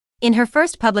In her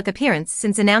first public appearance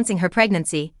since announcing her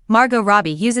pregnancy, Margot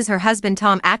Robbie uses her husband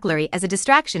Tom Acklery as a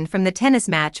distraction from the tennis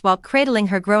match while cradling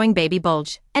her growing baby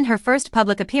bulge. And her first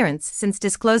public appearance since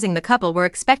disclosing the couple were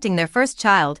expecting their first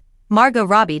child, Margot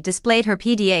Robbie displayed her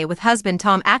PDA with husband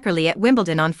Tom Acklery at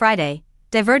Wimbledon on Friday,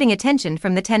 diverting attention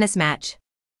from the tennis match.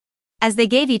 As they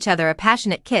gave each other a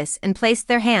passionate kiss and placed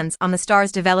their hands on the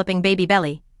star's developing baby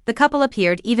belly, the couple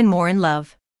appeared even more in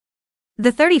love.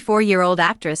 The 34-year-old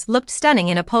actress looked stunning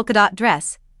in a polka-dot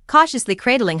dress, cautiously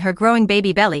cradling her growing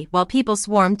baby belly while people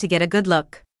swarmed to get a good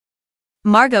look.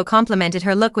 Margot complimented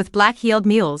her look with black-heeled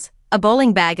mules, a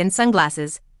bowling bag and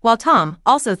sunglasses, while Tom,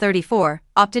 also 34,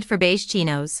 opted for beige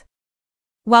chinos.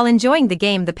 While enjoying the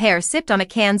game, the pair sipped on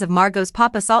cans of Margot's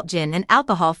Papa Salt gin and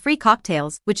alcohol-free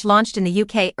cocktails, which launched in the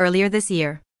UK earlier this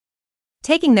year.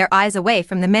 Taking their eyes away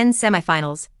from the men's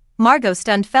semifinals, Margot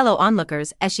stunned fellow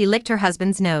onlookers as she licked her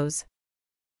husband's nose.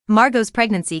 Margot's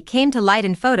pregnancy came to light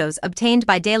in photos obtained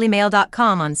by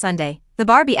DailyMail.com on Sunday. The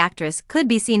Barbie actress could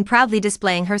be seen proudly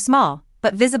displaying her small,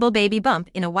 but visible baby bump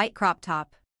in a white crop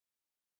top.